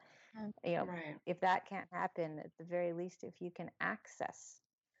 but Right. if that can't happen, at the very least, if you can access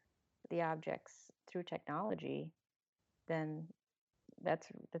the objects through technology, then that's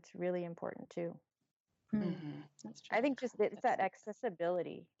really important too. Mm-hmm. That's true. I think just it's that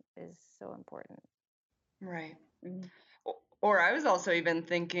accessibility is so important. Right. Or I was also even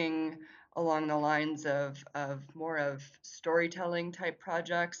thinking along the lines of more of storytelling type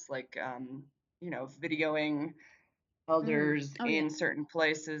projects, like videoing elders in certain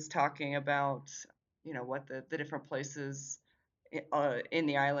places talking about what the different places in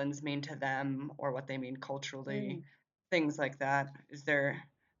the islands mean to them, or what they mean culturally, things like that. Is there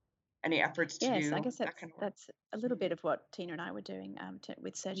any efforts to do Yes, I guess that kind of work? that's a little bit of what Tina and I were doing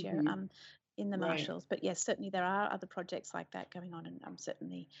with Sergio in the Marshalls. But yes, certainly there are other projects like that going on, and I'm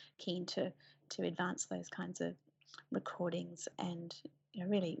certainly keen to advance those kinds of recordings, and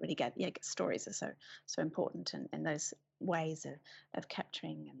really get stories are so important, and those ways of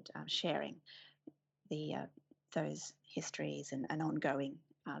capturing and sharing the those histories and ongoing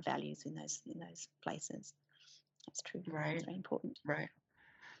values in those places. That's true. Right. It's very important. Right.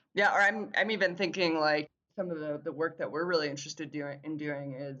 Yeah, or I'm even thinking like some of the work that we're really interested in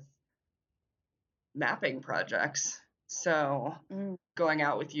doing is mapping projects. So going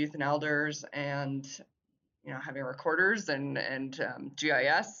out with youth and elders, and having recorders and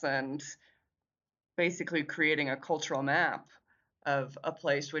GIS, and basically creating a cultural map of a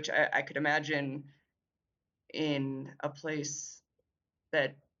place, which I could imagine in a place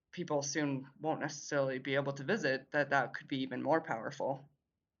that people soon won't necessarily be able to visit, that could be even more powerful.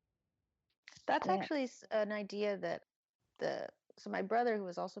 That's actually an idea that so my brother, who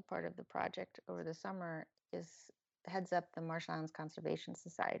was also part of the project over the summer, heads up the Marshall Islands Conservation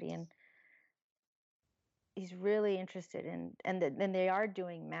Society, and he's really interested in, and then they are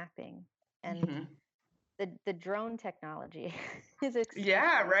doing mapping, and the drone technology is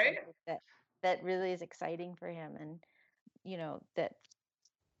right. that really is exciting for him, and that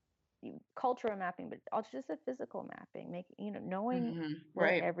cultural mapping, but also just a physical mapping, knowing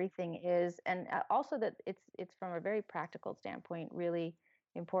where everything is, and also that it's from a very practical standpoint really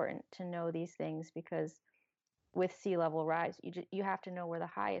important to know these things, because with sea level rise, you have to know where the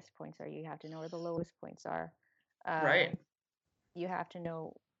highest points are, you have to know where the lowest points are, right. You have to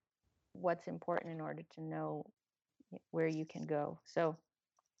know what's important in order to know where you can go. So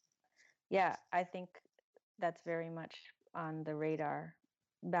yeah, I think that's very much on the radar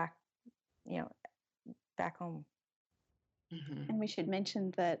back home. And we should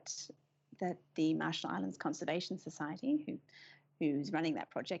mention that the Marshall Islands Conservation Society, who's running that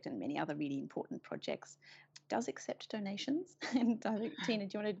project and many other really important projects, does accept donations. And I think, Tina,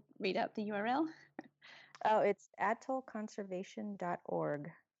 do you want to read out the URL? Oh, it's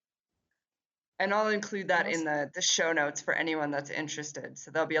atollconservation.org. And I'll include that in the show notes for anyone that's interested.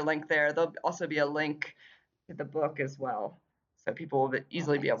 So there'll be a link there. There'll also be a link to the book as well, so people will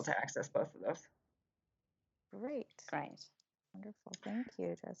easily be able to access both of those. Great. Wonderful. Thank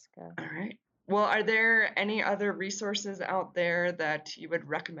you, Jessica. All right. Well, are there any other resources out there that you would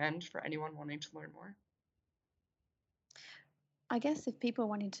recommend for anyone wanting to learn more? I guess if people are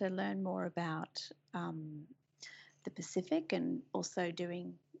wanting to learn more about the Pacific, and also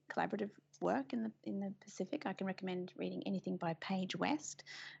doing collaborative work in the Pacific, I can recommend reading anything by Paige West.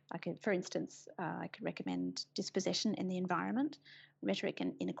 For instance, I could recommend Dispossession in the Environment, Rhetoric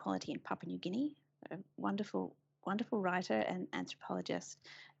and Inequality in Papua New Guinea. A wonderful writer and anthropologist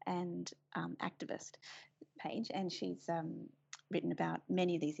and activist, Paige, and she's written about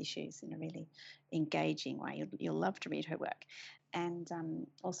many of these issues in a really engaging way. You'll love to read her work. And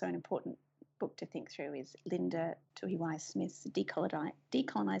also an important book to think through is Linda Tuhiwai-Smith's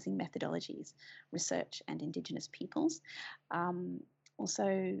Decolonizing Methodologies, Research and Indigenous Peoples.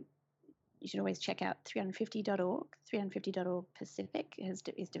 Also, you should always check out 350.org. 350.org Pacific is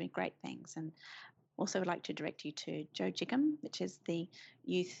doing great things. And Also would like to direct you to Joe Jickham, which is the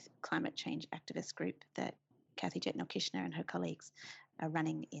youth climate change activist group that Kathy Jetnil-Kishner and her colleagues are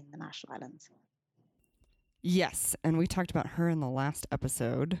running in the Marshall Islands. Yes, and we talked about her in the last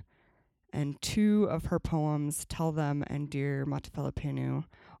episode. And 2 of her poems, Tell Them and Dear Matafilipinu,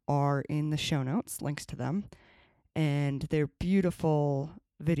 are in the show notes, links to them. And they're beautiful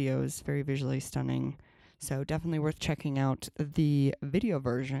videos, very visually stunning. So definitely worth checking out the video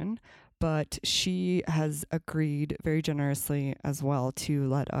version. But she has agreed very generously as well to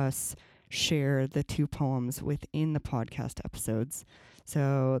let us share the 2 poems within the podcast episodes.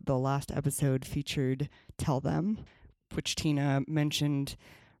 So the last episode featured Tell Them, which Tina mentioned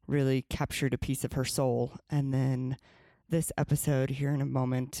really captured a piece of her soul. And then this episode here in a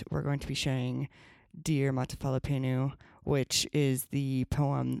moment, we're going to be sharing Dear Matafilipinu, which is the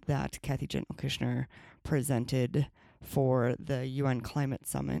poem that Kathy Jetnil-Kishner presented for the UN Climate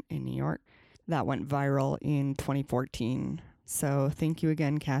Summit in New York. That went viral in 2014. So thank you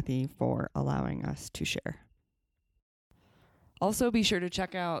again, Kathy, for allowing us to share. Also, be sure to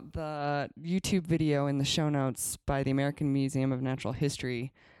check out the YouTube video in the show notes by the American Museum of Natural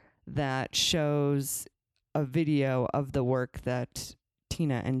History that shows a video of the work that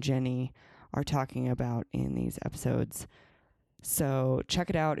Tina and Jenny are talking about in these episodes. So check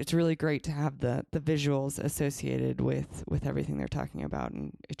it out. It's really great to have the visuals associated with everything they're talking about,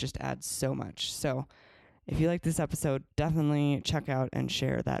 and it just adds so much. So if you like this episode, definitely check out and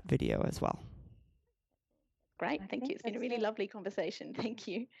share that video as well. Great, thank you. It's been a really lovely conversation. Thank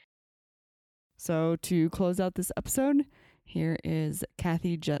you. So to close out this episode, here is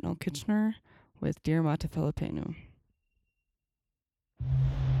Kathy Jetnil-Kishner with Dear Matafilipinu.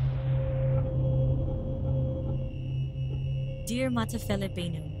 Dear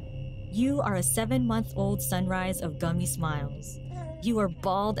Matafilipinu, you are a 7-month-old sunrise of gummy smiles. You are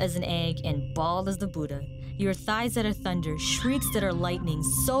bald as an egg and bald as the Buddha. Your thighs that are thunder, shrieks that are lightning,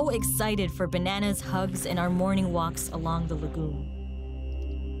 so excited for bananas, hugs, and our morning walks along the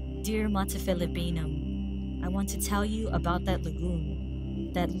lagoon. Dear Matafilipinu, I want to tell you about that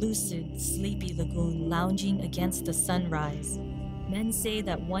lagoon, that lucid, sleepy lagoon lounging against the sunrise. Men say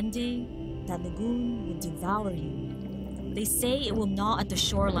that one day, that lagoon will devour you. They say it will gnaw at the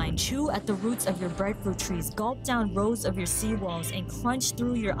shoreline, chew at the roots of your breadfruit trees, gulp down rows of your seawalls, and crunch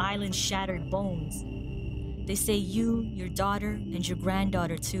through your island's shattered bones. They say you, your daughter, and your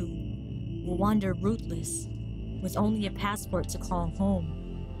granddaughter too, will wander rootless, with only a passport to call home.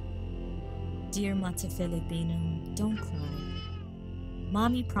 Dear Matafilipinu, don't cry.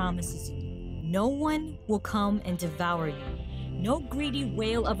 Mommy promises you, no one will come and devour you. No greedy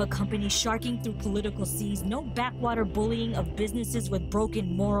whale of a company sharking through political seas, no backwater bullying of businesses with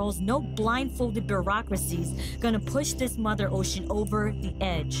broken morals, no blindfolded bureaucracies gonna push this mother ocean over the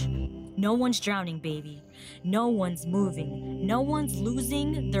edge. No one's drowning, baby. No one's moving. No one's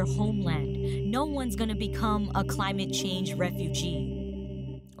losing their homeland. No one's gonna become a climate change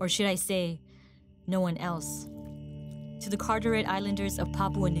refugee. Or should I say, no one else. To the Carteret Islanders of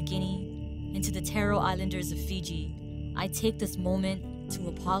Papua New Guinea and to the Taro Islanders of Fiji, I take this moment to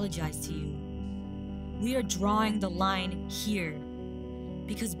apologize to you. We are drawing the line here.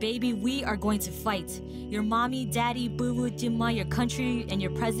 Because baby, we are going to fight. Your mommy, daddy, boo-boo, dimma, your country, and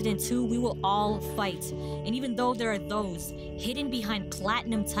your president too, we will all fight. And even though there are those hidden behind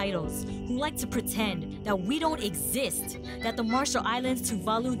platinum titles who like to pretend that we don't exist, that the Marshall Islands,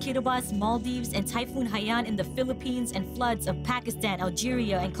 Tuvalu, Kiribati, Maldives, and Typhoon Haiyan in the Philippines, and floods of Pakistan,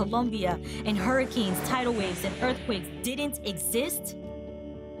 Algeria, and Colombia, and hurricanes, tidal waves, and earthquakes didn't exist,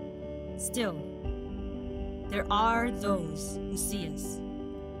 still, there are those who see us.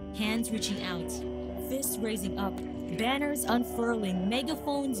 Hands reaching out, fists raising up, banners unfurling,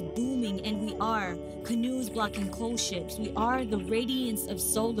 megaphones booming, and we are canoes blocking coal ships. We are the radiance of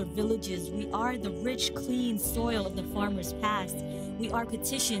solar villages. We are the rich, clean soil of the farmer's past. We are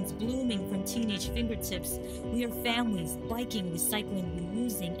petitions blooming from teenage fingertips. We are families biking, recycling,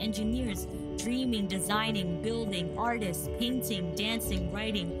 reusing, engineers dreaming, designing, building, artists painting, dancing,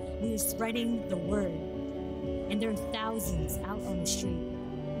 writing. We are spreading the word. And there are thousands out on the street,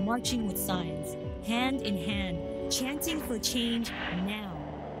 marching with signs, hand in hand, chanting for change now.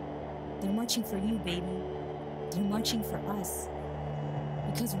 They're marching for you, baby. They're marching for us.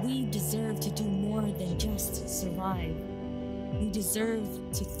 Because we deserve to do more than just survive. We deserve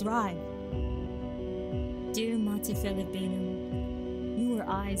to thrive. Dear Matafilipinu, you are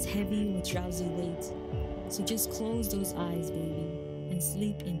eyes heavy with drowsy weight. So just close those eyes, baby, and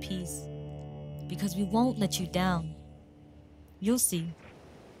sleep in peace. Because we won't let you down. You'll see.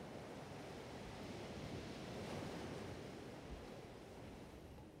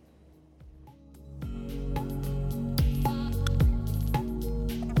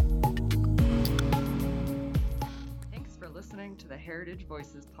 Heritage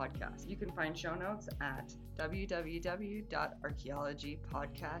Voices podcast. You can find show notes at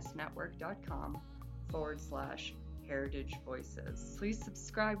www.archaeologypodcastnetwork.com/Heritage Voices. Please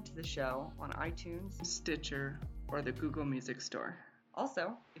subscribe to the show on iTunes, Stitcher, or the Google Music Store.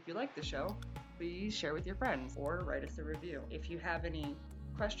 Also, if you like the show, please share with your friends or write us a review. If you have any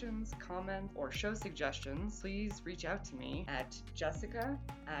questions, comments, or show suggestions, please reach out to me at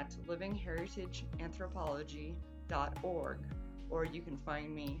jessica@livingheritageanthropology.org, or you can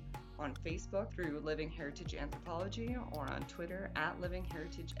find me on Facebook through Living Heritage Anthropology or on Twitter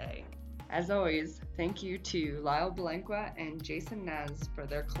 @LivingHeritageA. As always, thank you to Lyle Belenqua and Jason Nez for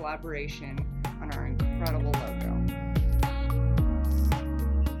their collaboration on our incredible logo.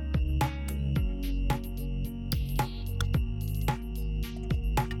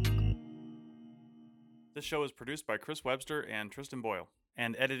 This show is produced by Chris Webster and Tristan Boyle,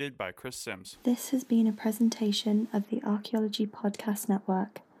 and edited by Chris Sims. This has been a presentation of the Archaeology Podcast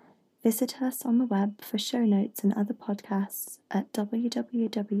Network. Visit us on the web for show notes and other podcasts at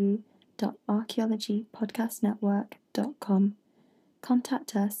www.archaeologypodcastnetwork.com.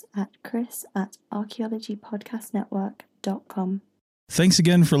 Contact us at chris@archaeologypodcastnetwork.com. Thanks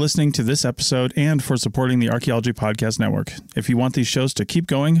again for listening to this episode and for supporting the Archaeology Podcast Network. If you want these shows to keep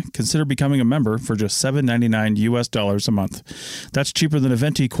going, consider becoming a member for just $7.99 US a month. That's cheaper than a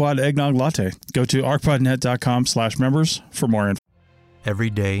venti quad eggnog latte. Go to arcpodnet.com/members for more info. Every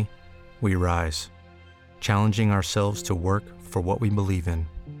day, we rise, challenging ourselves to work for what we believe in.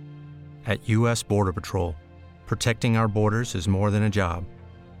 At U.S. Border Patrol, protecting our borders is more than a job.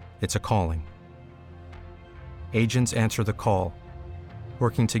 It's a calling. Agents answer the call,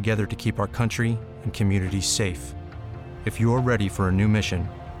 working together to keep our country and communities safe. If you're ready for a new mission,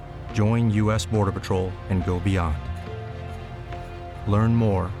 join U.S. Border Patrol and go beyond. Learn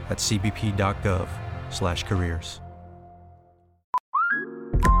more at cbp.gov/careers.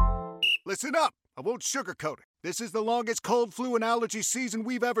 Listen up. I won't sugarcoat it. This is the longest cold, flu, and allergy season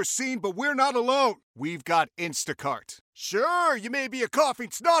we've ever seen, but we're not alone. We've got Instacart. Sure, you may be a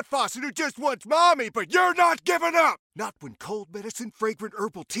coughing snot faucet who just wants mommy, but you're not giving up! Not when cold medicine, fragrant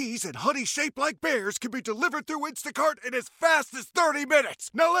herbal teas, and honey shaped like bears can be delivered through Instacart in as fast as 30 minutes!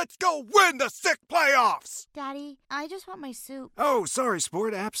 Now let's go win the sick playoffs! Daddy, I just want my soup. Oh, sorry,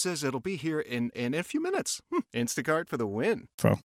 Sport. App says it'll be here in a few minutes. Instacart for the win.